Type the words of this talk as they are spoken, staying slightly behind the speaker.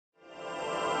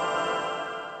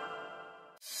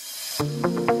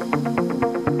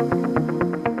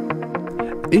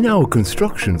In our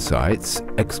construction sites,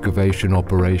 excavation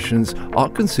operations are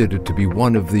considered to be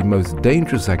one of the most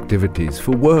dangerous activities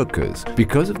for workers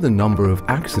because of the number of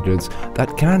accidents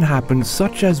that can happen,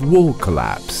 such as wall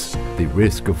collapse, the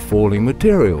risk of falling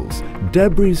materials,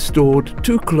 debris stored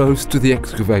too close to the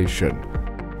excavation.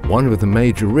 One of the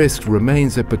major risks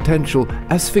remains a potential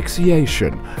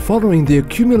asphyxiation following the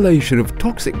accumulation of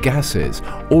toxic gases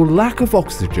or lack of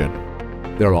oxygen.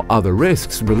 There are other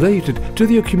risks related to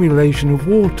the accumulation of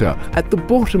water at the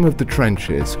bottom of the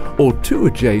trenches or to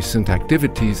adjacent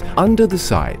activities under the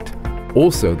site.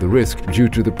 Also the risk due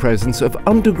to the presence of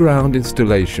underground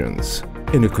installations.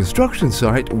 In a construction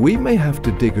site, we may have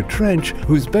to dig a trench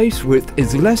whose base width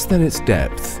is less than its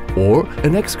depth, or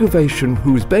an excavation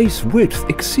whose base width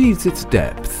exceeds its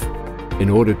depth. In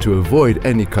order to avoid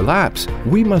any collapse,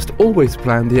 we must always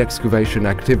plan the excavation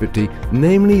activity,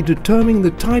 namely determining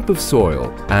the type of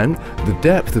soil and the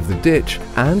depth of the ditch,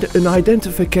 and an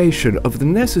identification of the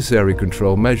necessary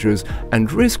control measures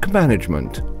and risk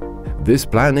management. This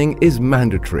planning is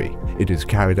mandatory. It is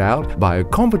carried out by a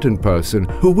competent person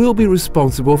who will be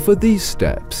responsible for these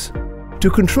steps. To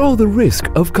control the risk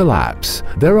of collapse,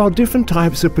 there are different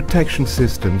types of protection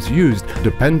systems used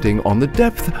depending on the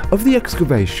depth of the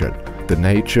excavation, the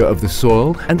nature of the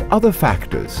soil and other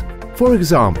factors. For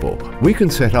example, we can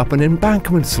set up an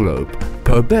embankment slope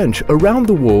per bench around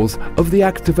the walls of the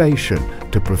excavation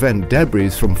to prevent debris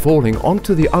from falling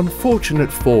onto the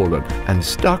unfortunate fallen and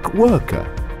stuck worker.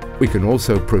 We can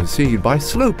also proceed by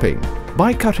sloping,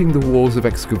 by cutting the walls of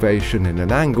excavation in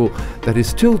an angle that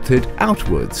is tilted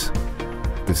outwards.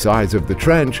 The sides of the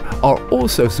trench are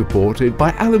also supported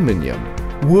by aluminium,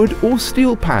 wood or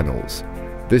steel panels.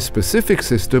 This specific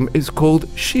system is called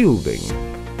shielding.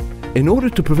 In order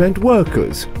to prevent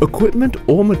workers, equipment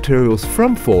or materials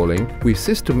from falling, we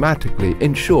systematically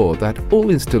ensure that all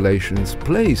installations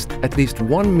placed at least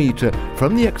 1 meter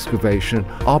from the excavation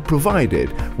are provided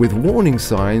with warning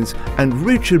signs and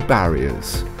rigid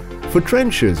barriers. For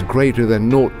trenches greater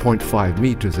than 0.5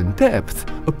 meters in depth,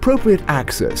 appropriate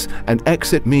access and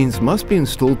exit means must be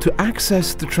installed to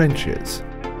access the trenches.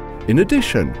 In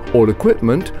addition, all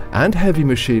equipment and heavy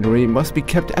machinery must be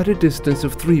kept at a distance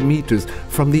of 3 meters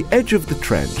from the edge of the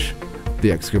trench.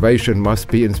 The excavation must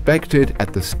be inspected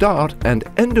at the start and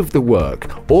end of the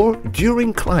work or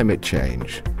during climate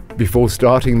change. Before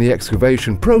starting the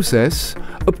excavation process,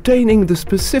 obtaining the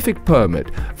specific permit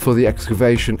for the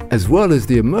excavation as well as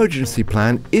the emergency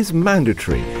plan is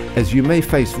mandatory, as you may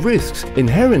face risks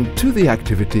inherent to the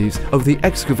activities of the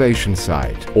excavation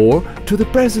site or to the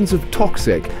presence of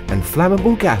toxic and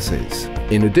flammable gases.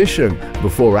 In addition,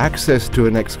 before access to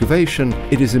an excavation,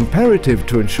 it is imperative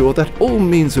to ensure that all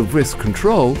means of risk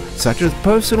control, such as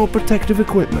personal protective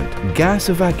equipment, gas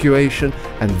evacuation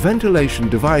and ventilation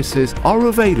devices, are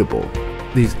available.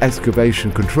 These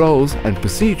excavation controls and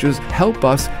procedures help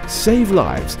us save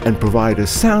lives and provide a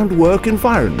sound work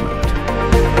environment.